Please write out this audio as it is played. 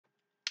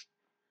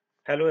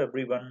Hello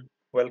everyone,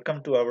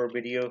 welcome to our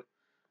video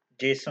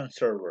JSON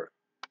Server.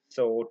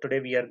 So today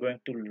we are going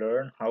to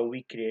learn how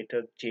we create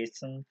a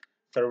JSON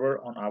server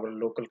on our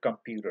local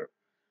computer.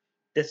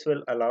 This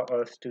will allow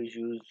us to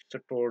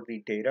store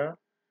the data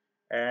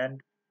and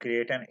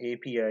create an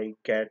API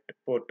get,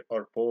 put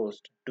or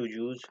post to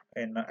use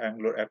in the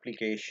Angular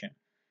application.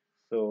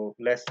 So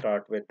let's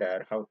start with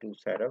that, how to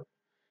set up.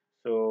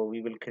 So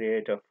we will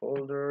create a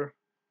folder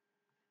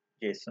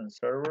JSON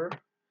server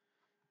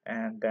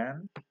and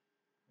then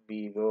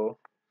we will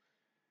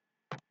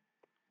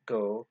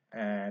go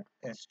and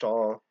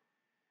install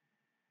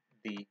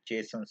the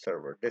JSON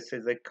server. This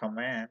is a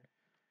command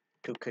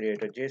to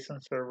create a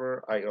JSON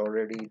server. I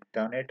already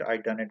done it. I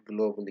done it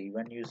globally.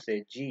 When you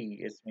say G,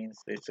 it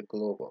means it's a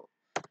global.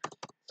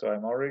 So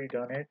I'm already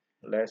done it.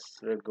 Let's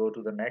go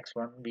to the next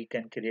one. We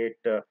can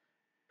create the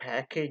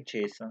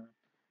Package.json,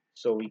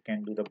 so we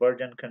can do the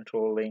version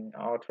controlling,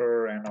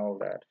 author, and all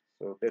that.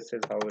 So this is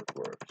how it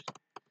works.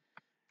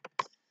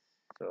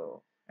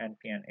 So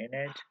npm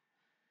init.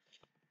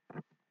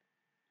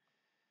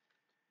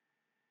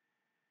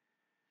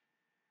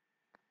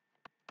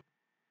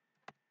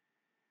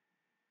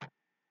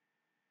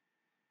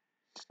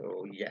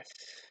 So yes,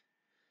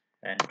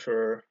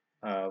 enter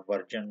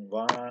version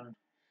 1,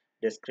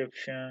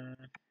 description,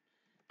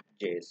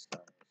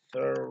 JSON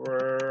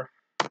Server,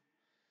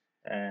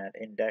 and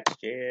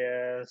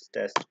index.js,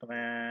 test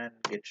command,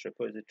 git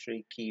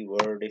repository,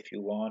 keyword if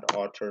you want,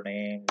 author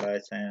name,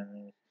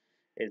 license.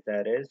 Is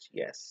that is?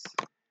 Yes.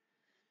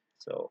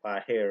 So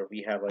here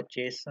we have a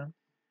JSON.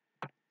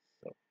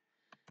 So,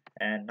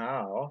 and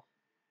now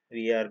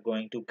we are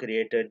going to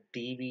create a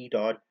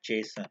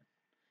db.json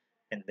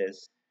in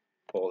this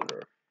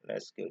folder.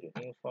 Let's go to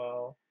new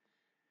file,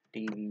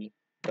 db.json.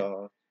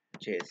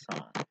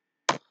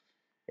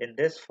 In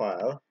this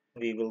file,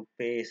 we will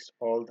paste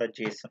all the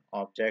JSON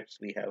objects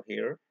we have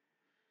here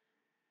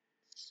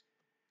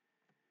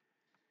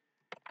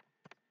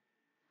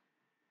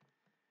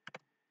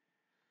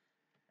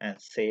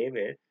and save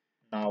it.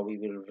 Now we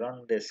will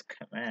run this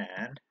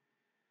command.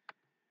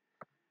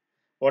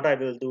 What I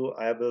will do,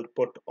 I will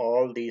put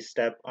all these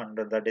steps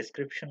under the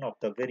description of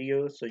the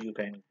video so you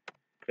can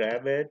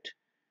grab it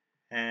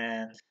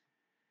and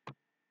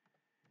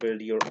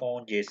build your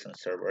own JSON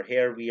server.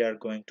 Here we are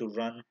going to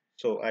run,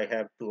 so I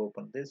have to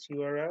open this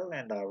URL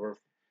and our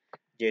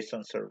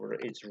JSON server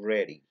is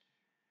ready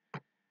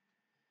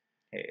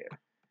here.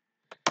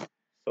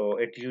 So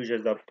it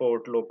uses the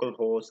port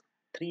localhost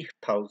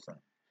 3000.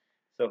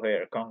 So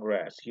here,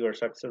 congrats, you are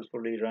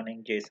successfully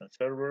running JSON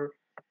server.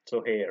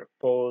 So here,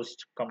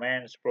 post,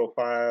 commands,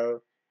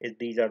 profile,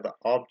 these are the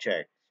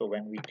objects. So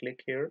when we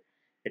click here,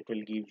 it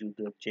will give you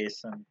the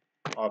JSON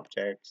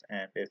objects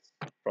and its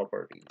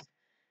properties.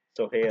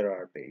 So here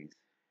are these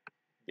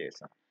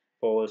JSON,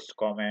 post,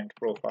 comment,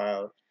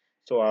 profile.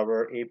 So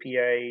our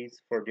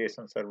APIs for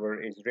JSON server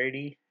is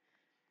ready.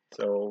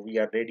 So we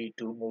are ready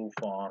to move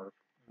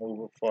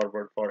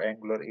forward for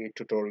Angular 8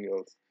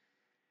 tutorials.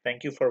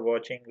 Thank you for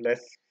watching.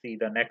 Let's see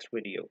the next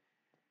video.